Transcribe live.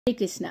हरे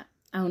कृष्ण।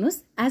 आउनुस्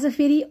आज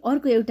फेरि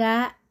अर्को एउटा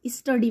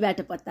स्टडीबाट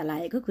पत्ता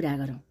लागेको कुरा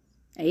गरौँ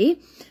है।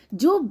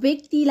 जो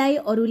व्यक्तिलाई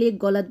अरूले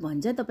गलत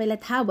भन्छ, तपाईलाई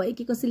थाहा भयो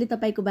कि कसैले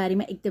तपाईको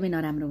बारेमा एकदमै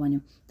नराम्रो भन्यो,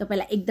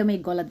 तपाईलाई एकदमै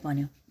गलत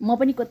भन्यो। म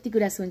पनि कति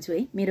कुरा सुन्छु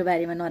है, मेरो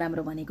बारेमा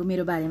नराम्रो भनेको,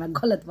 मेरो बारेमा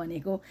गलत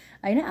भनेको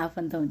हैन।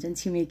 आफन्त हुन्छन्,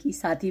 छिमेकी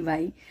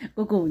साथीभाइ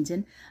को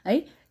हुन्छन् है।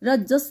 र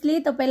जसले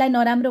तपाईलाई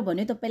नराम्रो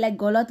भन्यो,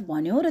 तपाईलाई गलत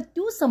भन्यो र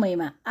त्यो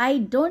समयमा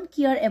I don't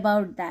care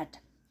about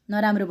that,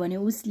 नराम्रो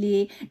भन्यो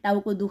उसले,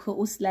 टाउको दुख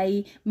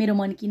उसलाई, मेरो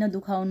मन किन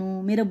दुखाउनु,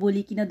 मेरो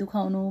बोली किन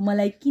दुखाउनु,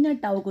 मलाई किन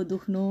टाउको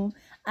दुख्नु,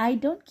 I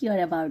don't care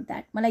about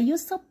that, मलाई यो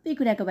सबै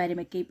कुराको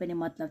बारेमा केही पनि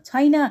मतलब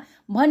छैन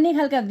भन्ने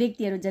खालका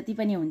व्यक्तिहरू जति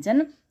पनि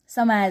हुन्छन्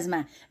समाजमा,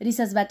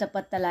 रिसर्चबाट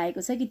पत्ता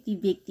लागेको छ कि ती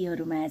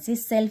व्यक्तिहरूमा चाहिँ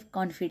सेल्फ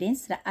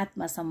कन्फिडेन्स र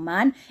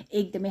आत्मसम्मान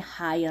एकदमै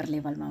हायर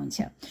लेभलमा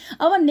हुन्छ।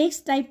 अब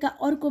नेक्स्ट टाइपका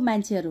अर्को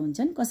मान्छेहरू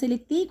हुन्छन्, कसैले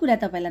त्यही कुरा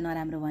तपाईलाई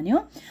नराम्रो भन्यो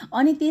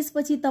अनि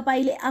त्यसपछि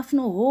तपाईले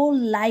आफ्नो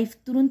होल लाइफ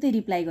तुरुन्तै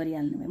रिप्लाई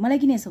गरिहाल्नु भयो, मलाई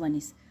किन यसो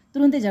भनिस्,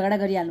 तुरुन्तै झगडा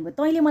गरिहाल्नु भयो,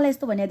 तैँले मलाई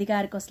यस्तो भन्ने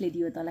अधिकार कसले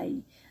दियो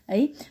तलाई है।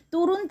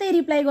 तुरुन्तै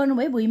रिप्लाई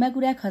गर्नुभयो, भुइँमा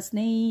कुरा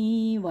खस्नै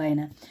भएन,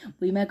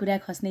 भुइँमा कुरा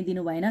खस्नै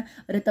दिनु भएन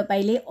र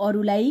तपाईले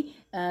अरूलाई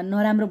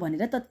नराम्रो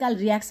भनेर तत्काल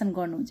रियाक्सन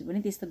गर्नुहुन्छ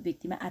भने त्यस्तो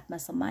व्यक्तिमा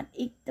आत्मसम्मान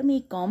एकदमै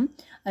कम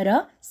र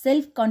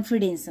सेल्फ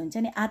कन्फिडेन्स हुन्छ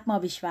नि,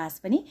 आत्मविश्वास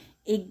पनि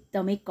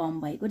एकदमै कम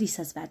भएको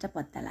रिसर्चबाट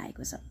पत्ता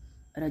लागेको छ।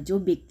 र जो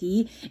व्यक्ति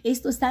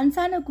यस्तो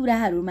सानसानो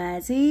कुराहरूमा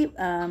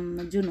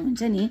चाहिँ जुन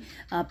हुन्छ नि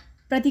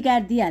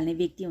प्रतिकार दिइहाल्ने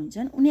व्यक्ति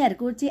हुन्छन्,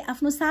 उनीहरूको चाहिँ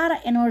आफ्नो सारा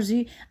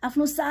एनर्जी,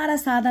 आफ्नो सारा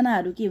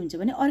साधनाहरू के हुन्छ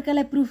भने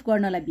अर्कालाई प्रुफ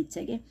गर्नलाई बित्छ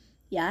के।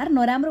 यार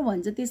नराम्रो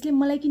भन्छ त्यसले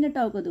मलाई किन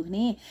टाउको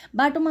दुख्ने,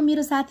 बाटोमा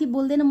मेरो साथी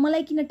बोल्दैन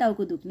मलाई किन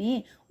टाउको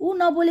दुख्ने, ऊ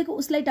नबोलेको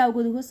उसलाई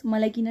टाउको दुखोस्,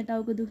 मलाई किन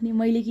टाउको दुख्ने,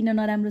 मैले किन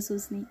नराम्रो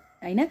सोच्ने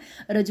हैन।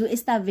 र जो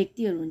यस्ता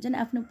व्यक्तिहरू हुन्छन्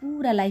आफ्नो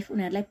पुरा लाइफ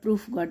उनीहरूलाई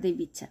प्रुफ गर्दै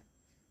बित्छ।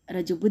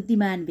 र जो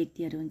बुद्धिमान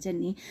व्यक्तिहरू हुन्छन्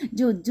नि,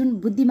 जुन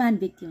बुद्धिमान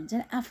व्यक्ति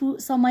हुन्छन्, आफू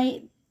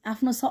समय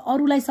आफ्नो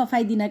अरूलाई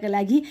सफाई दिनका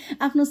लागि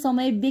आफ्नो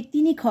समय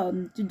व्यक्ति नै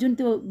जुन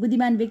त्यो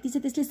बुद्धिमान व्यक्ति छ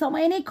त्यसले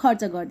समय नै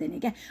खर्च गर्दैन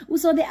क्या। ऊ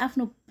सधैँ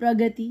आफ्नो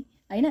प्रगति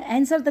हैन,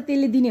 एन्सर त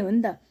त्यसले दिने हो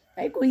नि त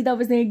है। कोही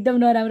तपाईसँग एकदम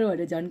नराम्रो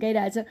भनेर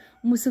झन्काइरहेछ,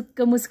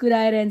 मुसुक्क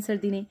मुस्कुराएर एन्सर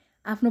दिने,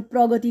 आफ्नो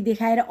प्रगति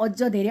देखाएर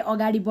अझ धेरै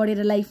अगाडि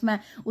बढेर लाइफमा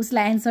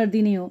उसलाई एन्सर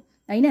दिने हो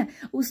हैन।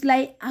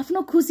 उसलाई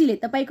आफ्नो खुसीले,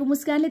 तपाईको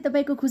मुस्कानले,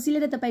 तपाईको खुसीले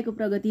र तपाईको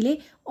प्रगतिले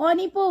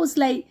अनि पो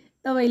उसलाई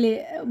तपाईले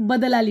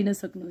बदला लिन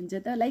सक्नुहुन्छ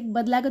त। लाइक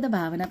बदलाको त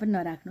भावना पनि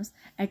नराख्नुहोस्,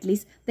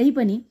 एटलिस्ट त्यही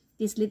पनि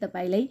त्यसले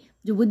तपाईलाई,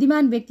 जो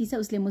बुद्धिमान व्यक्ति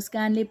छ उसले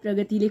मुस्कानले,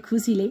 प्रगतिले,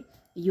 खुसीले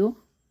यो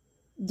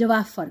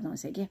जवाफ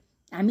फर्काउँछ क्या।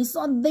 हामी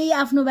सधैँ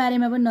आफ्नो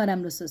बारेमा पनि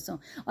नराम्रो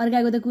सोच्छौँ,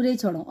 अर्काको त कुरै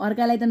छोडौँ,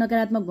 अर्कालाई त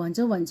नकारात्मक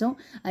भन्छौँ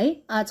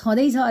है,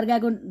 छँदैछ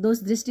अर्काको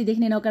दोष दृष्टि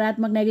देख्ने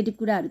नकारात्मक नेगेटिभ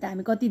कुराहरू त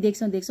हामी कति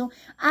देख्छौँ,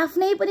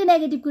 आफ्नै पनि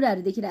नेगेटिभ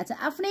कुराहरू देखिरहेछ,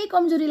 आफ्नै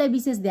कमजोरीलाई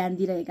विशेष ध्यान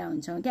दिइरहेका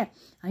हुन्छौँ क्या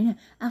हैन।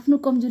 आफ्नो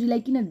कमजोरीलाई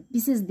किन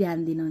विशेष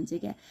ध्यान दिनुहुन्छ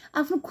क्या,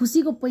 आफ्नो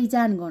खुसीको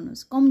पहिचान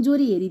गर्नुहोस्,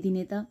 कमजोरी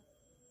हेरिदिने त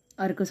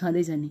अर्को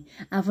छँदैछ नि,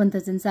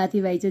 आफन्त छन्,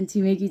 साथीभाइ छन्,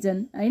 छिमेकी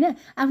छन् हैन।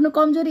 आफ्नो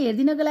कमजोरी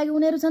हेरिदिनको लागि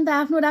उनीहरू छन् त,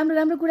 आफ्नो राम्रो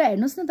राम्रो कुरा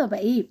हेर्नुहोस् न।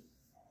 तपाईँ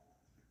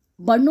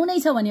बढ्नु नै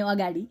छ भने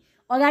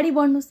अगाडि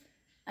बढ्नुहोस्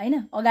हैन,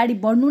 अगाडि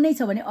बढ्नु नै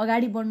छ भने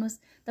अगाडि बढ्नुहोस्।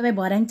 तपाईँ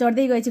भर्याङ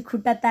चढ्दै गएपछि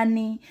खुट्टा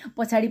तान्ने,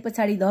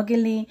 पछाडि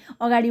धकेल्ने,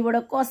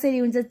 अगाडिबाट कसरी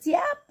हुन्छ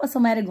च्याप्प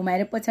समाएर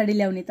घुमाएर पछाडि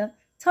ल्याउने त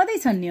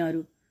छँदैछन् नि,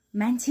 अरू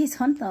मान्छे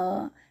छन्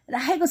त,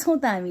 राखेको छौँ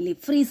त हामीले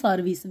फ्री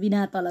सर्भिस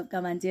बिना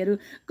तलबका मान्छेहरू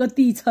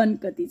कति छन्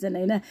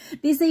हैन।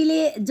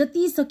 त्यसैले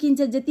जति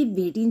सकिन्छ, जति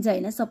भेटिन्छ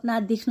हैन,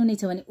 सपना देख्नु नै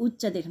छ भने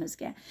उच्च देख्नुहोस्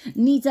क्या।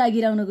 नीचा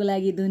गिराउनको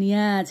लागि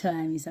दुनियाँ छ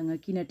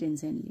हामीसँग, किन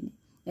टेन्सन लिने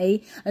है।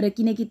 र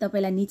किनकि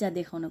तपाईलाई नीचा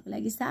देखाउनको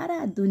लागि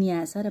सारा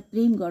दुनियाँ छ, र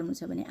प्रेम गर्नु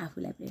छ भने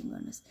आफूलाई प्रेम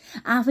गर्नुहोस्,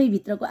 आफै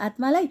भित्रको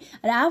आत्मालाई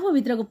र आफू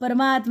भित्रको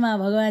परमात्मा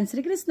भगवान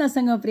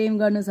श्रीकृष्णसँग प्रेम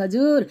गर्नुहोस्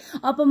हजुर।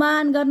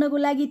 अपमान गर्नको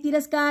लागि,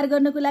 तिरस्कार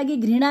गर्नको लागि,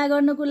 घृणा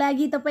गर्नको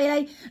लागि,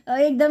 तपाईलाई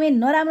एकदमै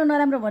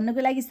नराम्रो भन्नको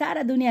लागि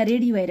सारा दुनियाँ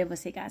रेडी भएर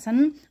बसेका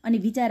छन्। अनि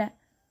बिचारा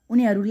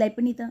उनीहरूलाई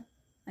पनि त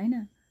हैन,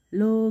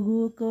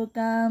 लोगों को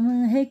काम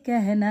है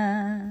कहना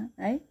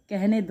है,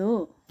 कहने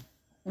दो,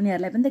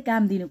 उनीहरूलाई पनि त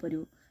काम दिनु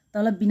पर्यो,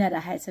 तलब बिना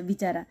राखेछ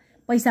बिचारा,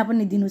 पैसा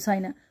पनि दिनु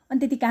छैन, अनि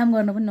त्यति काम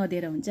गर्न पनि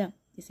नदिएर हुन्छ।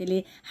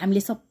 त्यसैले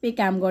हामीले सबै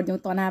काम गरिदिउँ,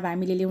 तनाव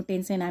हामीले ल्याउँ,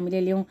 टेन्सन हामीले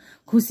ल्याउँ,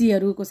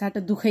 खुसीहरूको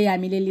साटो दुःखै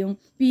हामीले ल्याउँ,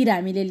 पीर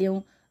हामीले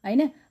ल्याउँ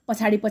हैन,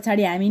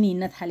 पछाडि हामी नि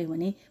हिँड्न थाल्यो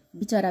भने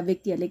बिचरा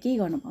व्यक्तिहरूले केही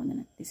गर्न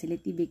पाउँदैन। त्यसैले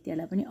ती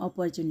व्यक्तिहरूलाई पनि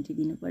अपर्च्युनिटी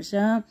दिनुपर्छ।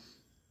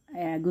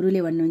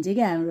 गुरुले भन्नुहुन्छ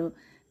कि हाम्रो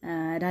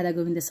राधा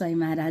गोविन्द स्वामी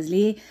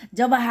महाराजले,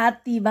 जब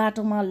हात्ती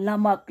बाटोमा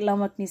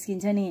लमक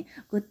निस्किन्छ नि,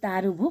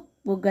 कुत्ताहरू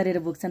भुक गरेर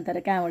भुक्छन्, तर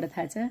कहाँबाट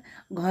थाहा छ,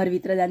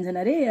 घरभित्र जान्छन्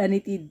अरे, अनि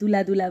ती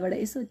दुलाबाट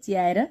यसो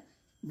चियाएर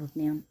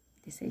भुक्ने हो।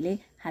 त्यसैले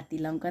हात्ती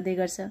लम्कँदै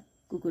गर्छ,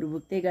 कुकुर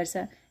भुक्दै गर्छ,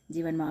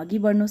 जीवनमा अघि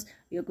बढ्नुहोस्,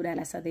 यो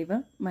कुरालाई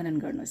सदैव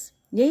मनन गर्नुहोस्,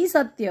 यही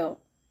सत्य हो।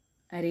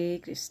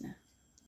 हरे कृष्ण।